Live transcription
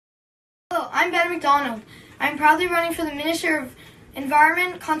Hello, I'm Bennett McDonald. I'm proudly running for the Minister of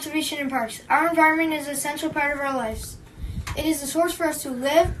Environment, Conservation and Parks. Our environment is an essential part of our lives. It is the source for us to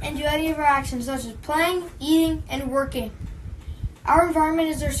live and do any of our actions such as playing, eating, and working. Our environment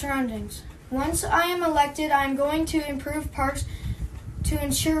is our surroundings. Once I am elected, I am going to improve parks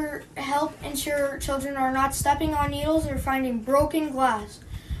to help ensure children are not stepping on needles or finding broken glass.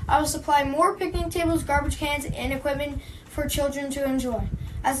 I will supply more picnic tables, garbage cans, and equipment for children to enjoy.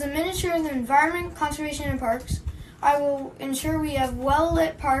 As the Minister of the Environment, Conservation and Parks, I will ensure we have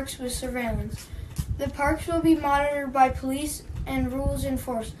well-lit parks with surveillance. The parks will be monitored by police and rules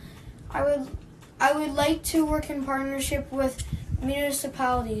enforced. I would like to work in partnership with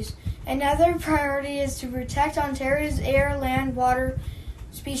municipalities. Another priority is to protect Ontario's air, land, water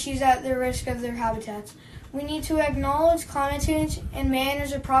species at the risk of their habitats. We need to acknowledge climate change and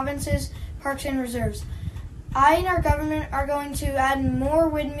manage the province's parks and reserves. I and our government are going to add more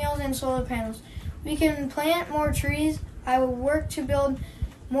windmills and solar panels. We can plant more trees. I will work to build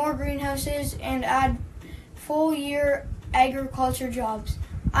more greenhouses and add full-year agriculture jobs.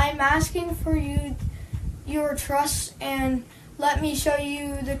 I'm asking for your trust, and let me show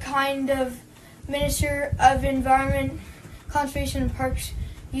you the kind of Minister of Environment, Conservation and Parks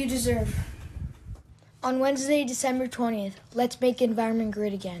you deserve. On Wednesday, December 20th, let's make the environment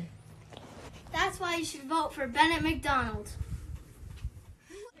great again. That's why you should vote for Bennett McDonald.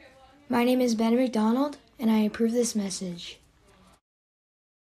 My name is Bennett McDonald, and I approve this message.